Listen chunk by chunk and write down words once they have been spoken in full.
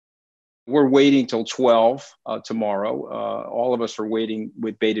We're waiting till 12 tomorrow. All of us are waiting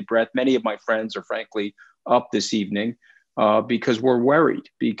with bated breath. Many of my friends are frankly up this evening because we're worried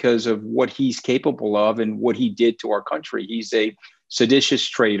because of what he's capable of and what he did to our country. He's a seditious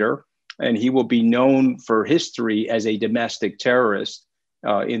traitor, and he will be known for history as a domestic terrorist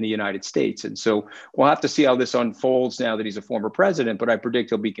in the United States. And so we'll have to see how this unfolds now that he's a former president, but I predict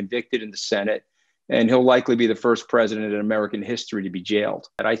he'll be convicted in the Senate, and he'll likely be the first president in American history to be jailed.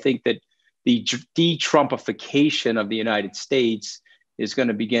 And I think that the de-Trumpification of the United States is going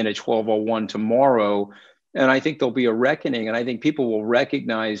to begin at 12:01 tomorrow. And I think there'll be a reckoning. And I think people will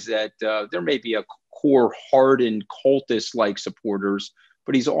recognize that there may be a core hardened cultist-like supporters,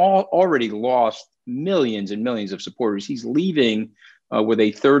 but he's already lost millions and millions of supporters. He's leaving with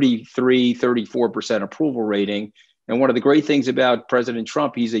a 34% approval rating. And one of the great things about President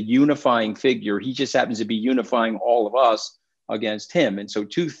Trump, he's a unifying figure. He just happens to be unifying all of us against him. And so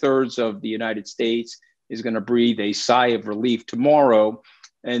 2/3 of the United States is going to breathe a sigh of relief tomorrow.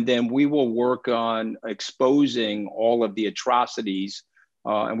 And then we will work on exposing all of the atrocities,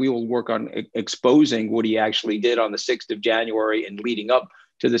 and we will work on exposing what he actually did on the 6th of January and leading up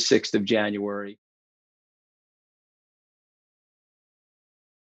to the 6th of January.